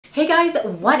Hey guys,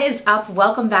 what is up?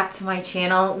 Welcome back to my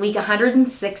channel. Week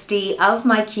 160 of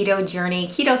my keto journey,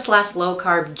 keto/low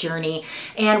carb journey.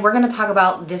 And we're gonna talk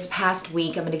about this past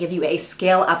week. I'm gonna give you a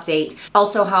scale update.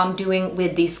 Also how I'm doing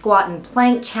with the squat and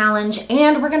plank challenge.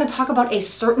 And we're gonna talk about a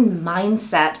certain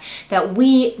mindset that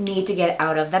we need to get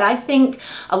out of that I think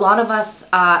a lot of us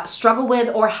struggle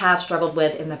with or have struggled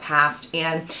with in the past.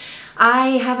 And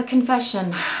I have a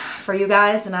confession for you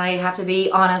guys, and I have to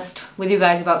be honest with you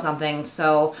guys about something.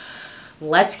 So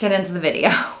let's get into the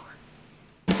video.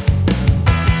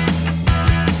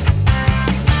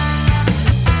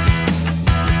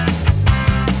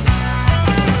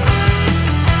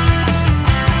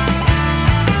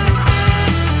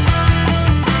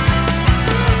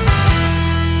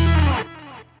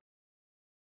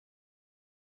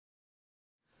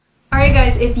 Alright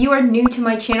guys, if you are new to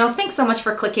my channel, thanks so much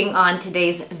for clicking on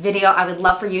today's video. I would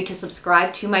love for you to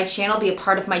subscribe to my channel, be a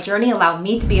part of my journey, allow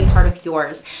me to be a part of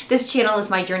yours. This channel is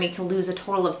my journey to lose a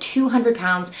total of 200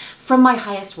 pounds from my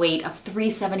highest weight of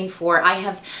 374. I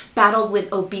have battled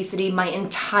with obesity my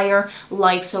entire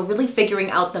life, so really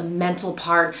figuring out the mental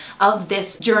part of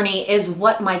this journey is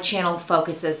what my channel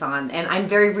focuses on. And I'm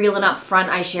very real and upfront.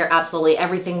 I share absolutely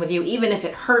everything with you, even if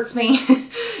it hurts me,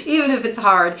 even if it's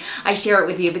hard, I share it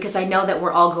with you because I know that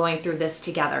we're all going through this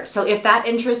together. So if that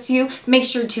interests you, make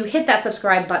sure to hit that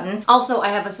subscribe button. Also, I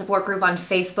have a support group on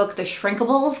Facebook, The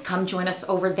Shrinkables. Come join us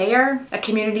over there. A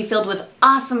community filled with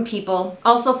awesome people.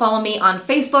 Also follow me on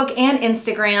Facebook and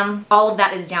Instagram. All of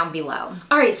that is down below.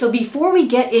 All right, so before we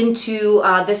get into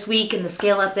this week and the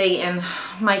scale update and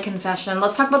my confession,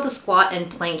 let's talk about the squat and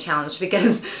plank challenge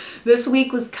because this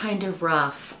week was kind of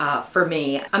rough for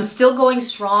me. I'm still going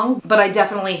strong, but I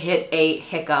definitely hit a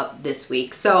hiccup this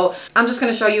week. So I'm just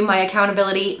gonna show you my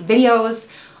accountability videos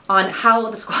on how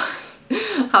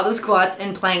the squats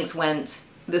and planks went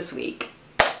this week.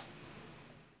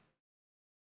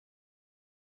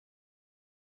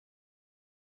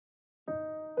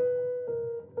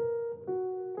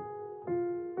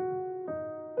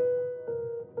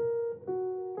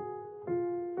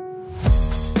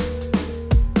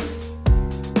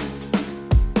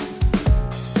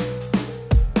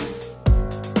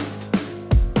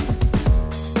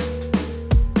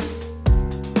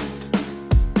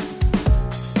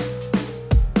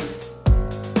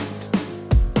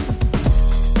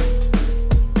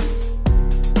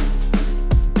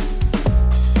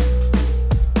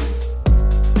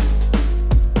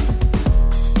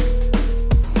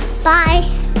 Bye.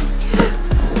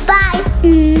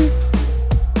 Bye.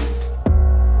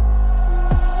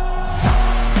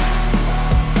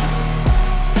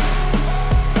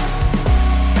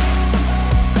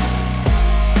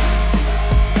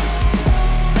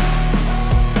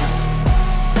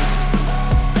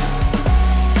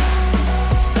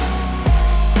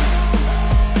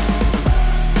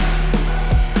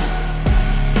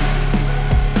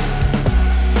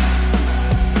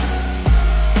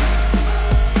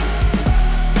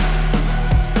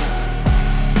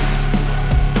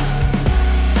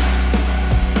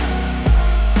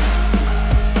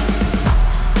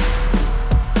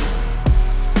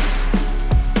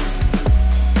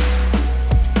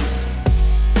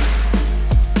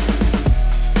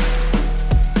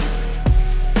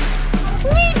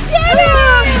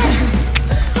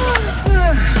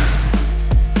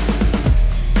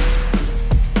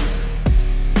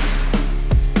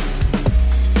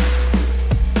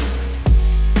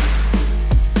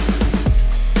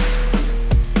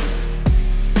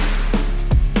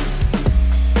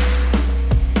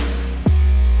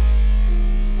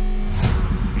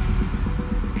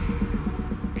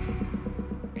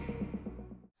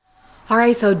 All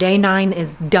right, so day 9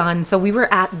 is done. So we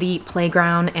were at the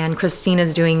playground and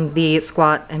Christina's doing the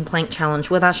squat and plank challenge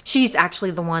with us. She's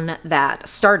actually the one that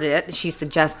started it. She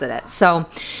suggested it. So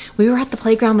we were at the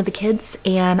playground with the kids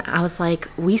and I was like,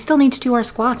 we still need to do our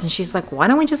squats. And she's like, why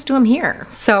don't we just do them here?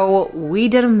 So we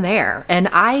did them there. And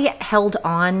I held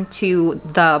on to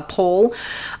the pole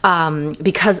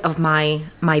because of my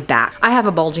back. I have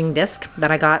a bulging disc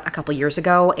that I got a couple years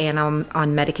ago and I'm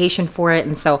on medication for it.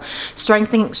 And so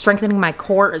strengthening my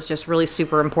core is just really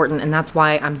super important, and that's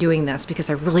why I'm doing this, because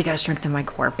I really gotta strengthen my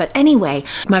core. But anyway,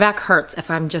 my back hurts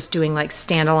if I'm just doing like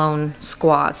standalone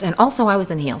squats, and also I was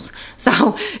in heels,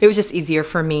 so it was just easier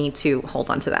for me to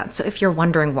hold on to that. So if you're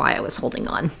wondering why I was holding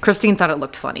on, Christine thought it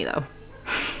looked funny though.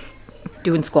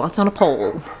 Doing squats on a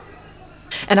pole.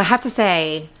 And I have to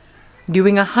say,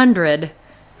 doing 100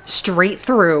 straight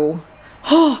through,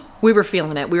 oh, we were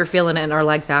feeling it. We were feeling it in our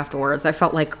legs afterwards. I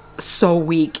felt like so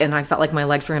weak and I felt like my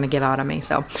legs were gonna give out on me.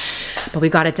 So, but we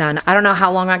got it done. I don't know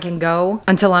how long I can go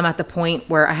until I'm at the point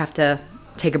where I have to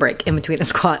take a break in between the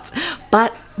squats.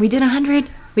 But we did 100.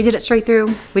 We did it straight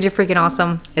through. We did freaking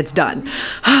awesome. It's done.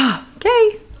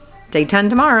 Okay, day 10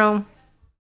 tomorrow.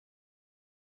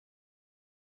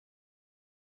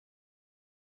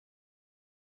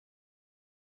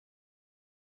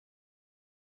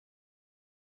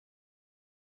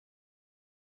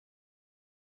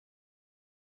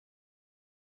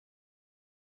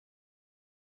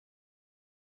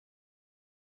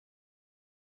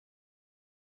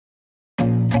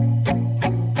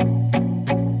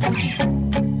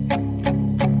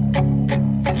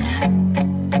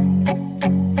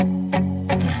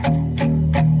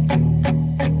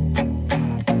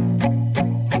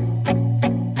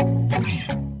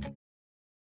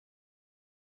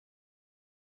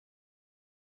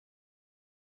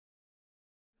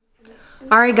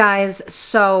 All right, guys,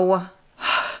 so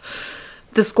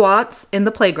the squats in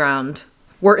the playground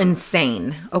were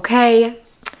insane, okay?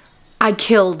 I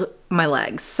killed my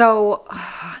legs. So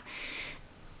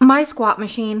my squat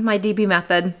machine, my DB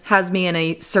method, has me in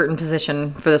a certain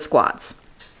position for the squats.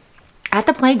 At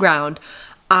the playground,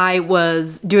 I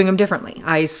was doing them differently.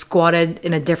 I squatted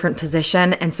in a different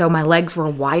position, and so my legs were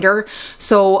wider.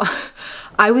 So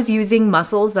I was using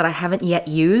muscles that I haven't yet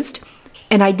used.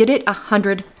 And I did it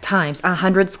 100 times,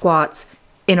 100 squats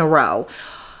in a row.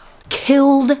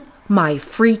 Killed my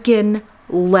freaking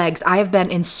legs. I have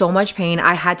been in so much pain.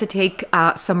 I had to take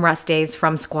some rest days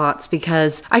from squats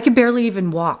because I could barely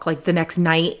even walk like the next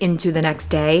night into the next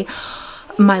day.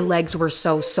 My legs were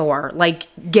so sore. Like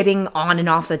getting on and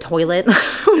off the toilet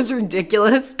was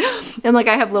ridiculous. And like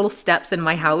I have little steps in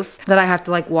my house that I have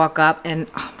to like walk up, and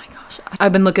oh my gosh,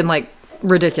 I've been looking like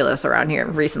ridiculous around here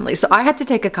recently. So I had to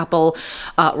take a couple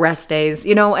rest days,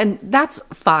 you know, and that's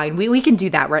fine. We can do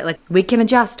that, right? Like we can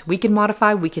adjust, we can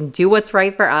modify, we can do what's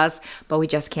right for us, but we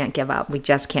just can't give up. We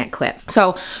just can't quit.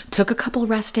 So took a couple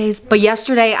rest days, but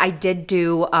yesterday I did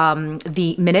do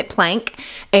the minute plank,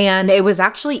 and it was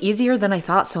actually easier than I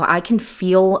thought. So I can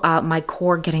feel my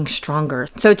core getting stronger.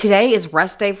 So today is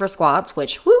rest day for squats,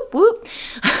 which whoop, whoop,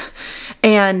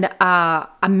 and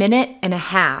a minute and a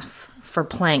half for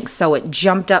planks. So it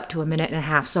jumped up to a minute and a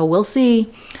half. So we'll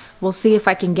see if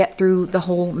I can get through the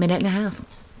whole minute and a half.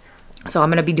 So I'm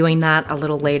going to be doing that a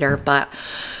little later, but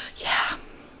yeah.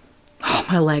 Oh,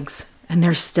 my legs. And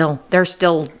they're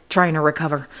still trying to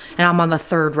recover. And I'm on the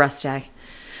 3rd rest day.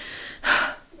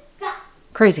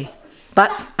 Crazy.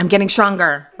 But I'm getting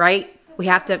stronger, right? We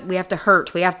have to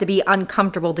hurt. We have to be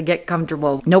uncomfortable to get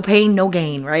comfortable. No pain, no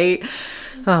gain, right?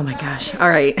 Oh my gosh. All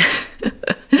right.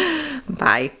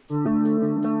 Bye.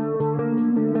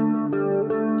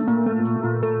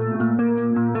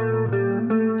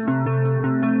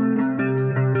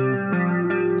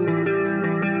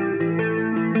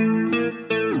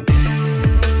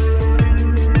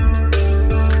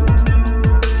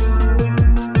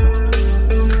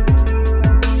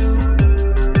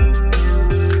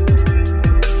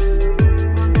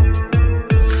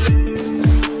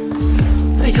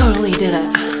 I totally did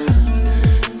it.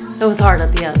 It was hard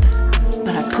at the end,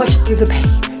 but I pushed through the pain.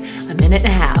 A minute and a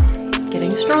half,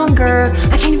 getting stronger.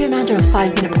 I can't even imagine a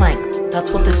 5-minute plank.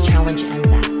 That's what this challenge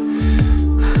ends at.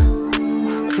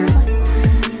 Seriously.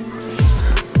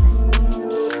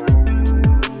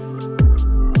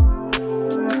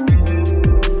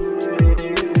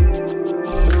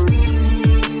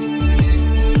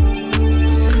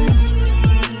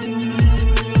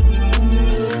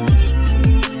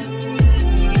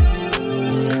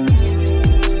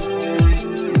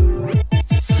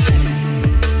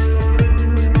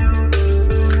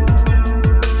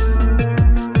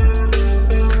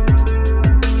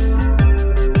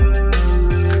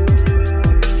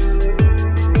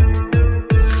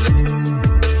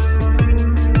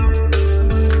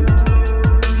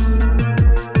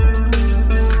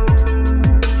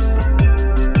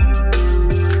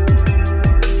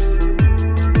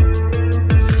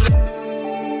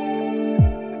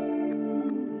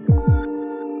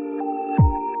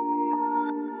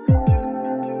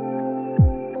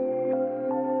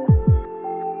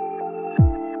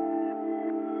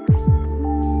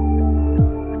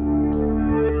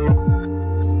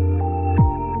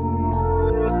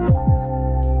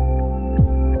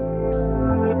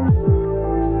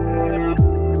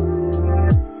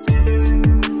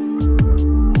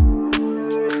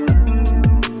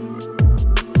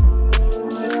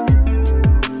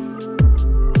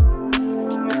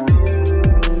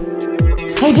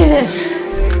 I did it.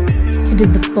 I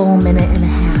did the full minute and a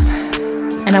half.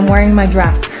 And I'm wearing my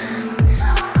dress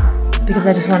because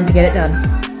I just wanted to get it done.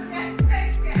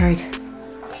 All right.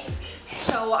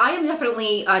 So I am definitely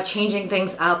definitely changing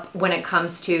things up when it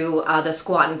comes to the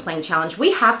squat and plank challenge.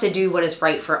 We have to do what is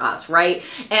right for us, right?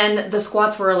 And the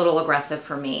squats were a little aggressive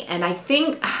for me. And I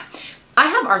think I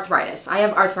have arthritis. I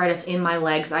have arthritis in my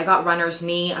legs. I got runner's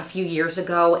knee a few years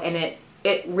ago, and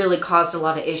it really caused a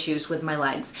lot of issues with my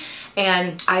legs.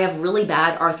 And I have really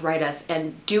bad arthritis,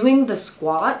 and doing the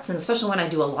squats, and especially when I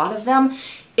do a lot of them,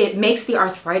 it makes the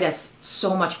arthritis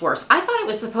so much worse. I thought it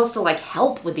was supposed to like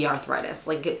help with the arthritis.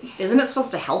 Like, isn't it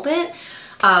supposed to help it?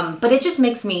 But it just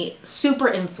makes me super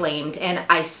inflamed, and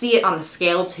I see it on the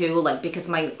scale too, like, because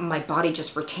my body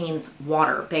just retains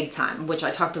water big time, which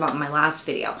I talked about in my last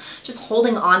video. Just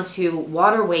holding on to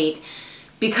water weight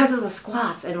because of the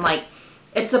squats, and like,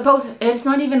 it's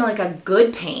not even like a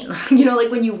good pain. You know, like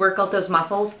when you work out those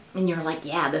muscles and you're like,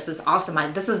 yeah, this is awesome.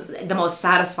 This is the most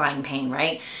satisfying pain,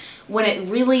 right? When it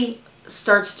really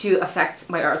starts to affect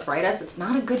my arthritis, it's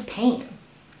not a good pain.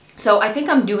 So I think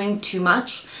I'm doing too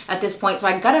much at this point. So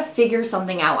I gotta figure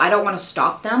something out. I don't want to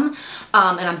stop them.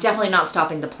 And I'm definitely not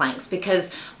stopping the planks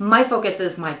because my focus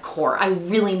is my core. I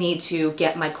really need to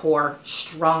get my core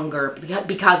stronger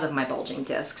because of my bulging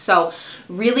disc. So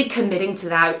really committing to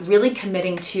that, really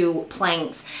committing to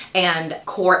planks and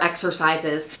core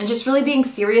exercises, and just really being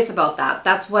serious about that.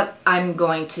 That's what I'm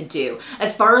going to do.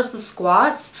 As far as the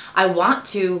squats, I want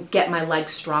to get my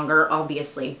legs stronger,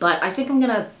 obviously, but I think I'm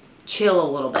gonna chill a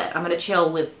little bit. I'm gonna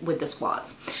chill with the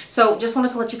squats. So just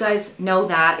wanted to let you guys know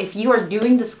that if you are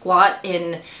doing the squat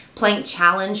in plank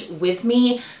challenge with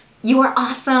me, you are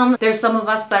awesome. There's some of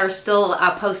us that are still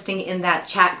posting in that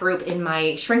chat group in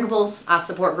my Shrinkables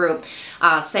support group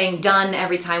saying done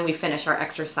every time we finish our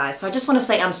exercise. So I just want to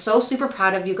say I'm so super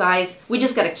proud of you guys. We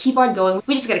just got to keep on going.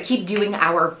 We just got to keep doing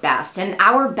our best, and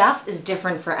our best is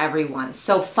different for everyone.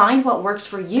 So find what works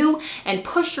for you and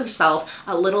push yourself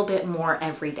a little bit more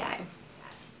every day.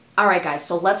 All right, guys,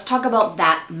 so let's talk about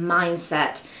that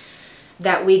mindset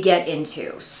that we get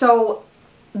into. So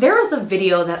there was a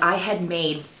video that I had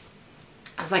made,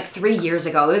 it was like 3 years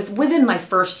ago. It was within my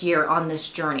first year on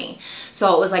this journey.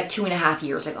 So it was like 2.5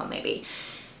 years ago maybe.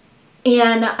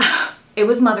 And it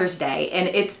was Mother's Day, and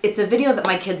it's a video that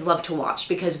my kids love to watch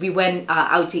because we went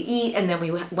out to eat, and then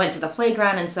we went to the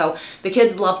playground, and so the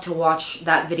kids love to watch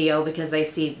that video because they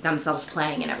see themselves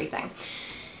playing and everything.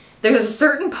 There's a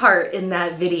certain part in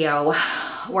that video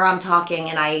where I'm talking,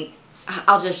 and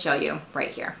I'll just show you right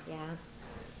here. Yeah.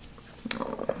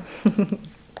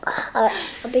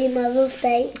 Happy Mother's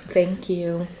Day. Thank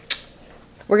you.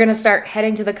 We're gonna start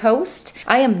heading to the coast.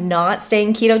 I am not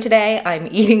staying keto today. I'm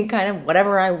eating kind of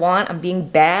whatever I want. I'm being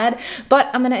bad,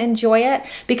 but I'm gonna enjoy it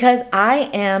because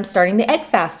I am starting the egg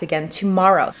fast again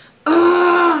tomorrow.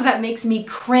 Ugh, that makes me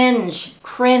cringe,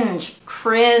 cringe,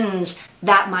 cringe.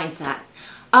 That mindset.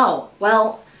 Oh,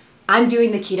 well, I'm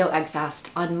doing the keto egg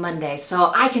fast on Monday,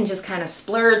 so I can just kind of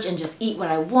splurge and just eat what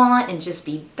I want and just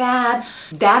be bad.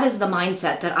 That is the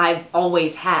mindset that I've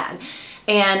always had.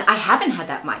 And I haven't had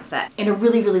that mindset in a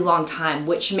really, really long time,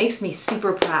 which makes me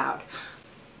super proud.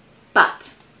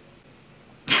 But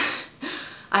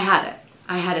I had it.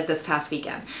 I had it this past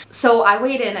weekend. So I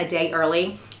weighed in a day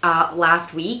early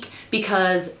last week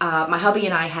because my hubby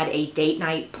and I had a date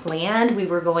night planned. We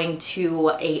were going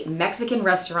to a Mexican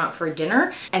restaurant for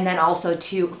dinner, and then also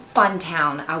to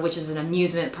Funtown, which is an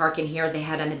amusement park in here. They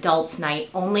had an adults night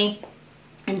only.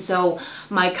 And so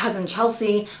my cousin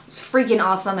Chelsea was freaking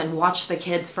awesome and watched the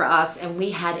kids for us, and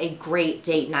we had a great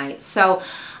date night. So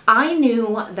I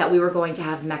knew that we were going to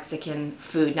have Mexican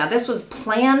food. Now this was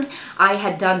planned. I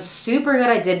had done super good.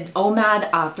 I did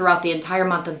OMAD throughout the entire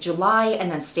month of July,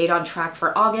 and then stayed on track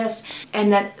for August,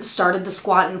 and then started the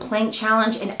squat and plank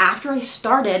challenge. And after I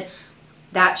started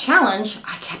that challenge,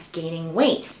 I kept gaining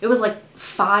weight. It was like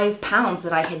 5 pounds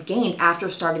that I had gained after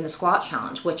starting the squat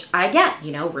challenge, which I get,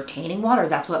 you know, retaining water,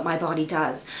 that's what my body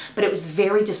does. But it was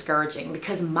very discouraging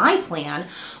because my plan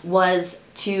was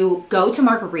to go to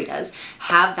Margarita's,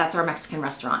 that's our Mexican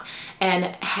restaurant, and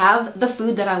have the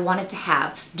food that I wanted to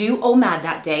have, do OMAD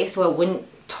that day so it wouldn't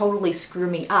totally screw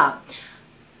me up.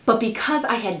 But because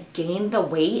I had gained the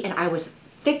weight and I was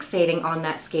fixating on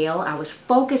that scale, I was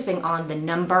focusing on the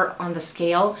number on the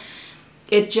scale,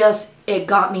 it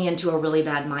got me into a really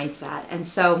bad mindset. And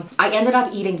so I ended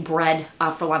up eating bread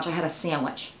for lunch. I had a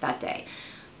sandwich that day.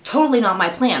 Totally not my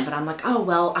plan, but I'm like, oh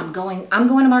well, I'm going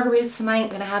to Margarita's tonight. I'm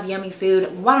gonna have yummy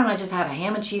food. Why don't I just have a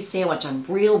ham and cheese sandwich on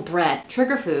real bread?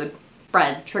 Trigger food.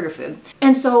 Bread, trigger food.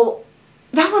 And so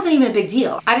that wasn't even a big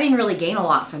deal. I didn't even really gain a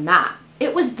lot from that.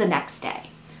 It was the next day.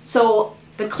 So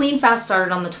the clean fast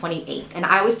started on the 28th, and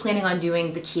I was planning on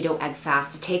doing the keto egg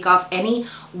fast to take off any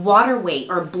water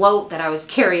weight or bloat that I was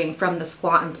carrying from the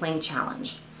squat and plank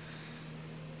challenge.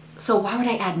 So why would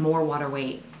I add more water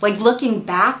weight? Like looking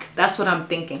back, that's what I'm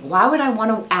thinking. Why would I want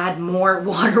to add more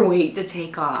water weight to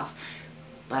take off?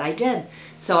 But I did.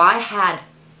 So I had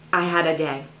a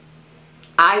day.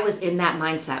 I was in that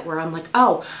mindset where I'm like,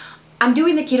 oh, I'm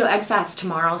doing the Keto Egg Fast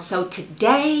tomorrow, so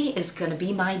today is gonna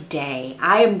be my day.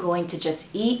 I am going to just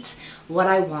eat what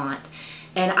I want.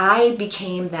 And I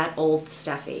became that old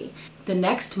Steffi. The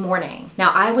next morning,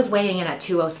 now I was weighing in at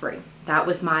 203. That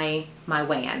was my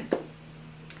weigh-in.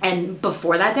 And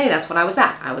before that day, that's what I was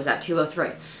at. I was at 203.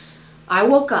 I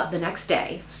woke up the next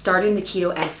day, starting the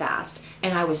Keto Egg Fast,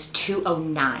 and I was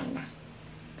 209.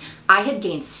 I had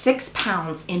gained 6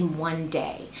 pounds in one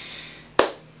day.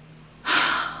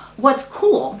 What's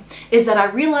cool is that I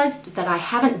realized that I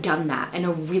haven't done that in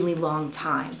a really long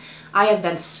time. I have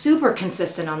been super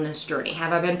consistent on this journey.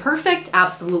 Have I been perfect?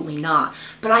 Absolutely not.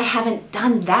 But I haven't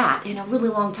done that in a really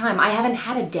long time. I haven't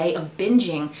had a day of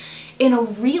binging in a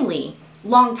really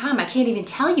long time. I can't even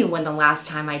tell you when the last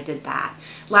time I did that.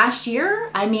 Last year?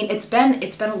 I mean, it's been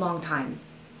a long time.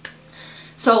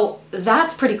 So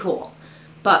that's pretty cool.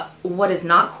 But what is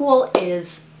not cool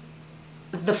is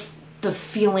the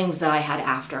feelings that I had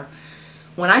after.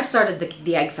 When I started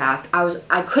the egg fast,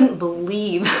 I couldn't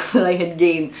believe that I had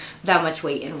gained that much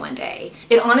weight in one day.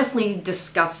 It honestly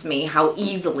disgusts me how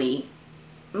easily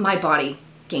my body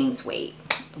gains weight,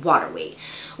 water weight.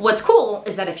 What's cool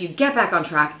is that if you get back on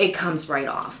track, it comes right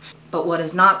off. But what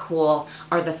is not cool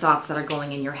are the thoughts that are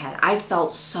going in your head. I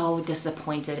felt so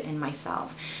disappointed in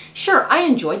myself. Sure, I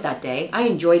enjoyed that day. I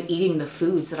enjoyed eating the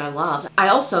foods that I loved. I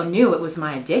also knew it was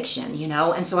my addiction, you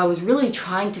know, and so I was really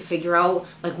trying to figure out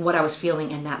like what I was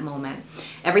feeling in that moment.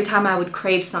 Every time I would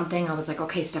crave something, I was like,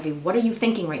 okay, Steffi, what are you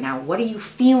thinking right now? What are you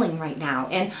feeling right now?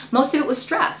 And most of it was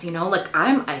stress, you know, like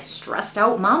I'm a stressed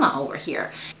out mama over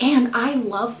here. And I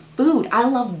love food. I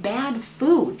love bad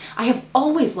food. I have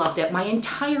always loved it my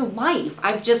entire life.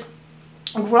 I've just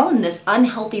grown this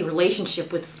unhealthy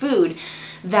relationship with food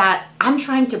that I'm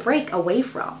trying to break away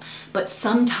from. But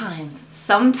sometimes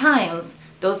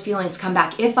those feelings come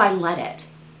back if I let it.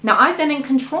 Now I've been in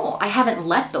control. I haven't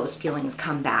let those feelings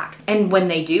come back. And when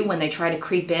they do, when they try to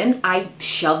creep in, I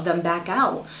shove them back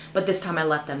out. But this time I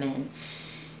let them in.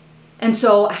 And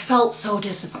so I felt so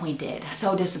disappointed.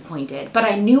 But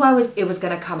I knew it was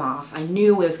gonna come off. I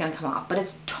knew it was gonna come off, but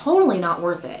it's totally not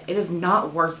worth it. It is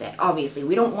not worth it, obviously.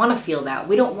 We don't wanna feel that.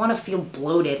 We don't wanna feel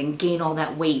bloated and gain all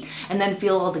that weight and then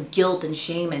feel all the guilt and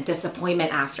shame and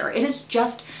disappointment after. It is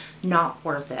just not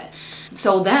worth it.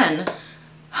 So then,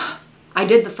 I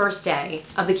did the first day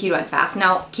of the Keto Egg Fast.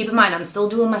 Now, keep in mind, I'm still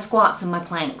doing my squats and my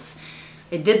planks.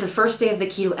 I did the first day of the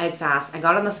Keto Egg Fast. I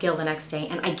got on the scale the next day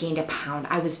and I gained a pound.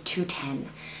 I was 210.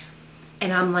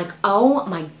 And I'm like, oh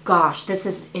my gosh, this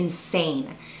is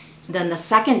insane. Then the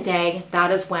second day,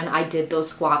 that is when I did those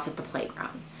squats at the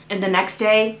playground. And the next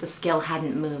day, the scale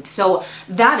hadn't moved. So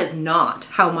that is not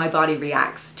how my body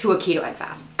reacts to a Keto Egg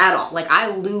Fast at all. Like I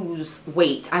lose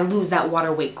weight. I lose that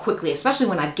water weight quickly, especially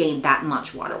when I've gained that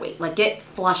much water weight. Like it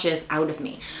flushes out of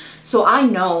me. So I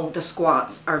know the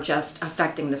squats are just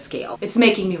affecting the scale. It's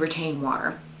making me retain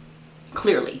water,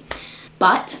 clearly.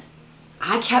 But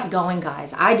I kept going,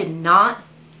 guys. I did not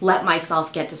let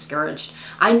myself get discouraged.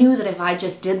 I knew that if I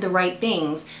just did the right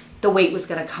things, the weight was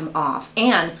gonna come off.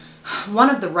 And one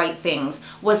of the right things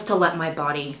was to let my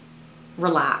body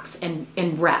relax and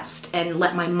rest and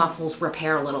let my muscles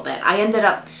repair a little bit. I ended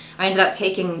up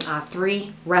taking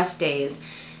 3 rest days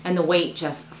and the weight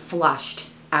just flushed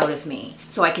out of me.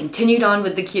 So I continued on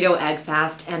with the Keto Egg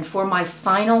Fast, and for my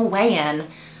final weigh-in,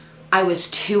 I was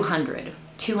 200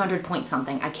 point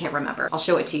something, I can't remember. I'll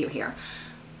show it to you here.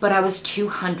 But I was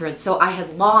 200, so I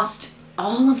had lost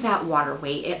all of that water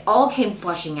weight. It all came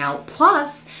flushing out,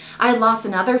 plus I had lost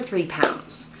another 3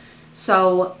 pounds.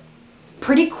 So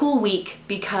pretty cool week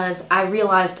because I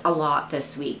realized a lot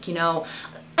this week, you know.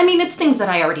 I mean, it's things that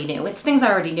I already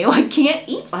knew. I can't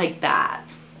eat like that.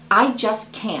 I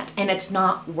just can't, and it's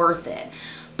not worth it.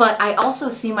 But I also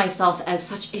see myself as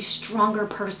such a stronger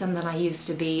person than I used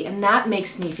to be, and that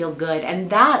makes me feel good, and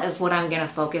that is what I'm gonna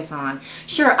focus on.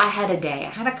 Sure, I had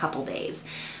a couple days,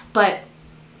 but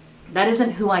that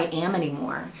isn't who I am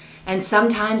anymore. And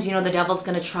sometimes, you know, the devil's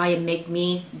gonna try and make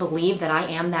me believe that I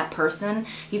am that person.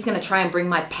 He's gonna try and bring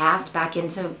my past back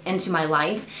into my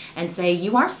life and say,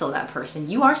 you are still that person.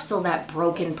 You are still that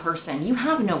broken person. You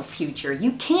have no future.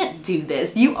 You can't do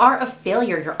this. You are a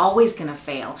failure. You're always gonna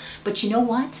fail. But you know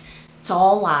what? It's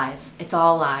all lies. It's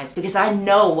all lies, because I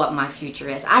know what my future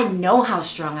is. I know how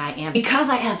strong I am because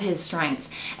I have his strength.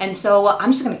 And so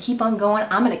I'm just going to keep on going.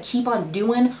 I'm going to keep on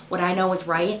doing what I know is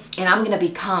right, and I'm going to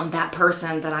become that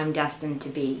person that I'm destined to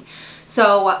be.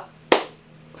 So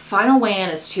final weigh-in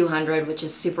is 200, which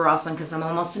is super awesome because I'm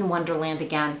almost in Wonderland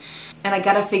again. And I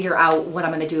gotta figure out what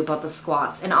I'm gonna do about the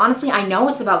squats. And honestly, I know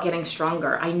it's about getting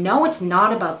stronger. I know it's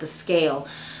not about the scale,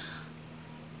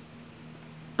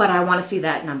 but I wanna see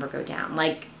that number go down.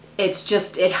 Like, it's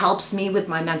just, it helps me with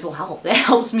my mental health. It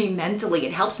helps me mentally.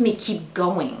 It helps me keep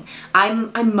going.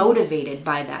 I'm motivated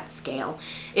by that scale.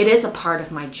 It is a part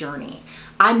of my journey.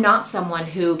 I'm not someone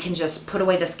who can just put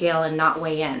away the scale and not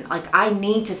weigh in. Like, I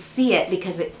need to see it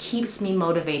because it keeps me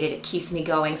motivated. It keeps me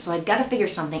going. So I gotta figure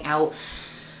something out.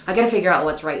 I gotta figure out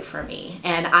what's right for me.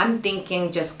 And I'm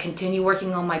thinking just continue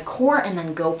working on my core and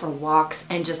then go for walks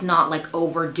and just not like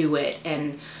overdo it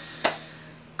and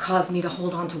cause me to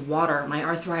hold on to water. My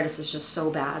arthritis is just so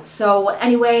bad. So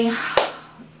anyway,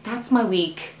 that's my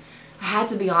week. I had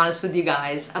to be honest with you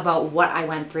guys about what I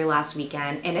went through last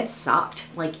weekend, and it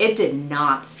sucked. Like, it did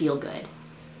not feel good.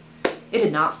 It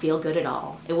did not feel good at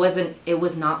all. It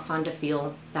was not fun to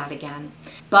feel that again.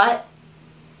 But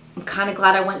I'm kind of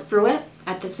glad I went through it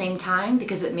at the same time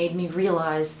because it made me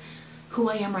realize who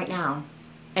I am right now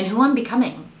and who I'm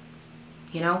becoming.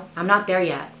 You know, I'm not there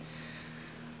yet.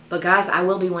 But guys, I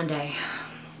will be one day,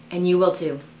 and you will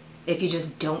too, if you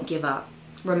just don't give up.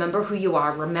 Remember who you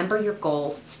are, remember your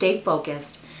goals, stay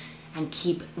focused, and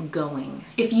keep going.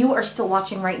 If you are still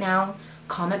watching right now,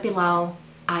 comment below,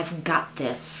 I've got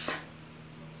this.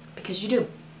 Because you do.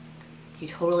 You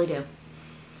totally do.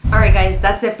 Alright guys,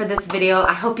 that's it for this video.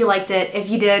 I hope you liked it.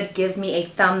 If you did, give me a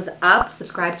thumbs up,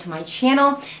 subscribe to my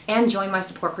channel, and join my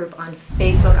support group on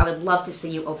Facebook. I would love to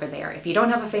see you over there. If you don't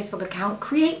have a Facebook account,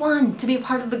 create one to be a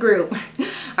part of the group.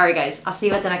 Alright guys, I'll see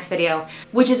you at the next video,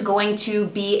 which is going to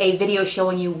be a video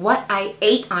showing you what I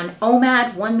ate on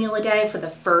OMAD, 1 meal a day, for the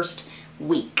first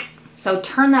week. So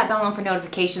turn that bell on for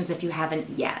notifications if you haven't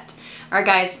yet. Alright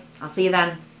guys, I'll see you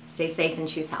then. Stay safe and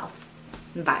choose health.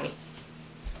 Bye.